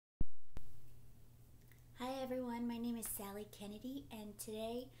is Sally Kennedy, and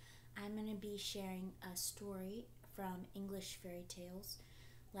today I'm going to be sharing a story from English Fairy Tales,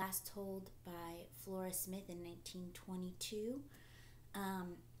 last told by Flora Smith in 1922.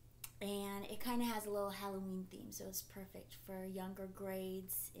 And it kind of has a little Halloween theme, so it's perfect for younger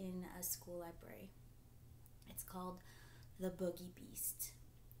grades in a school library. It's called The Boogie Beast.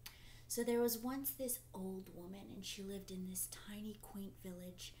 So there was once this old woman, and she lived in this tiny, quaint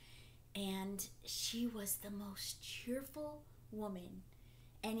village, and she was the most cheerful woman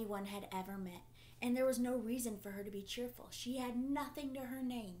anyone had ever met. And there was no reason for her to be cheerful. She had nothing to her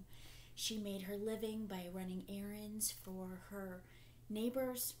name. She made her living by running errands for her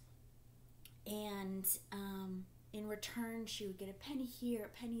neighbors, and in return she would get a penny here,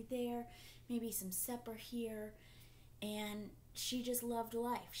 a penny there, maybe some supper here, and she just loved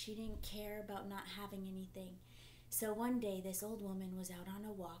life. She didn't care about not having anything. So one day this old woman was out on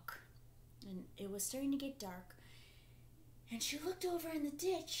a walk, and it was starting to get dark, and she looked over in the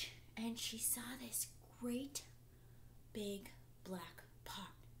ditch and she saw this great big black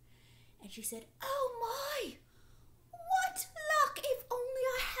pot, and she said, "Oh my, what luck! If only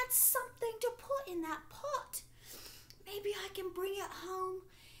I had something to put in that pot. Maybe I can bring it home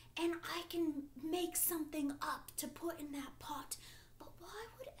and I can make something up to put in that pot. But why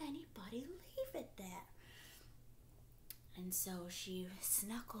would anybody leave it there?" And so she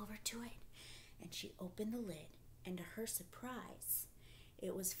snuck over to it and she opened the lid, and to her surprise,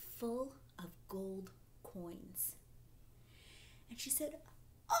 it was full of gold coins. And she said,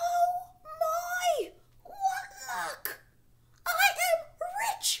 "Oh my, what luck! I am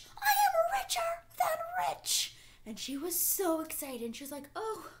rich! I am richer than rich!" And she was so excited, and she was like,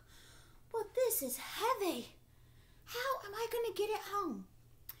 "Oh, but this is heavy. How am I going to get it home?"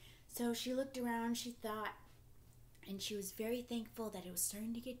 So she looked around, she thought, and she was very thankful that it was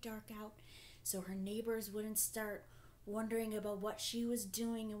starting to get dark out, so her neighbors wouldn't start wondering about what she was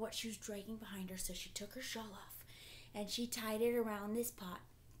doing and what she was dragging behind her. So she took her shawl off and she tied it around this pot,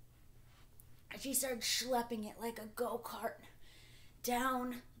 and she started schlepping it like a go-kart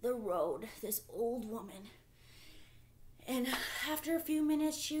down the road, this old woman. And after a few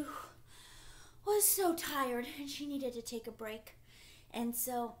minutes, she was so tired and she needed to take a break. And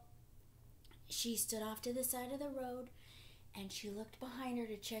so she stood off to the side of the road and she looked behind her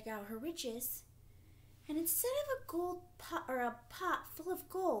to check out her riches. And instead of a gold pot, or a pot full of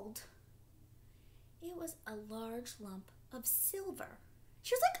gold, it was a large lump of silver.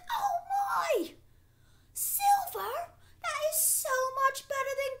 She was like, "Oh my! Silver? That is so much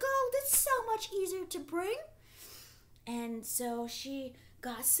better than gold. It's so much easier to bring." And so she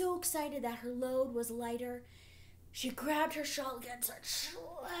got so excited that her load was lighter. She grabbed her shawl again and started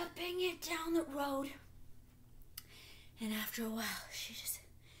schlepping it down the road. And after a while, she just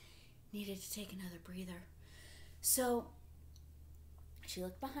needed to take another breather. So she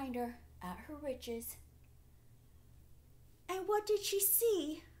looked behind her at her riches, and what did she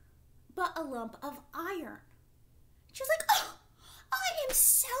see but a lump of iron? She was like, "Oh, I am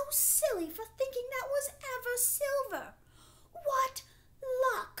so silly for thinking that was ever silver. What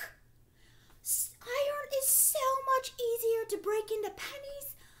luck! Iron is so much easier to break into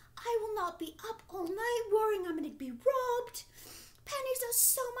pennies. I will not be up all night worrying I'm going to be robbed. Pennies are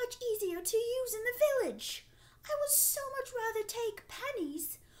so much easier to use in the village. I would so much rather take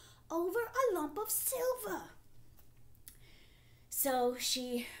pennies over a lump of silver." So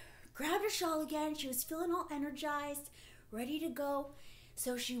she grabbed her shawl again. She was feeling all energized, ready to go.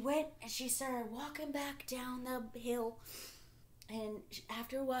 So she went and she started walking back down the hill. And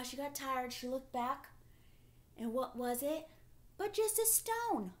after a while, she got tired. She looked back, and what was it but just a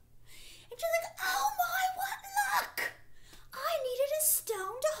stone? And she was like, "Oh my, what luck! I needed a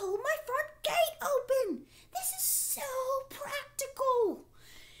stone to hold my front gate open. This is so practical."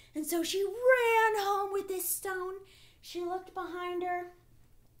 And so she ran home with this stone. She looked behind her.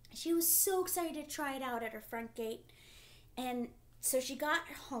 She was so excited to try it out at her front gate. And so she got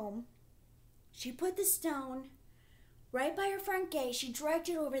home. She put the stone right by her front gate. She dragged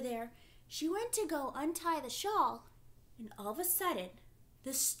it over there. She went to go untie the shawl, and all of a sudden,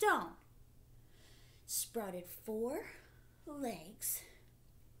 the stone sprouted 4 legs.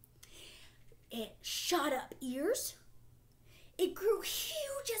 It shot up ears. It grew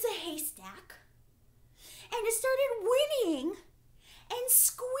huge as a haystack. And it started whinnying and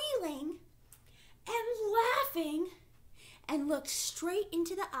squealing and laughing, and looked straight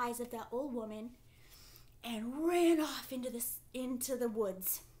into the eyes of that old woman and ran off into the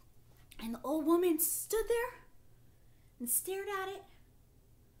woods. And the old woman stood there and stared at it.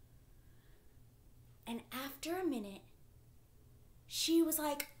 And after a minute, she was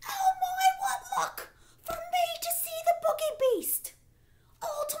like, "Oh my, what luck for me to see the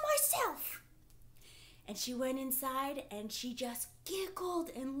And she went inside and she just giggled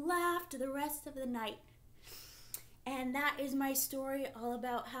and laughed the rest of the night. And that is my story, all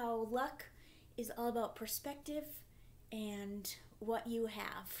about how luck is all about perspective and what you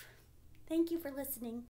have. Thank you for listening.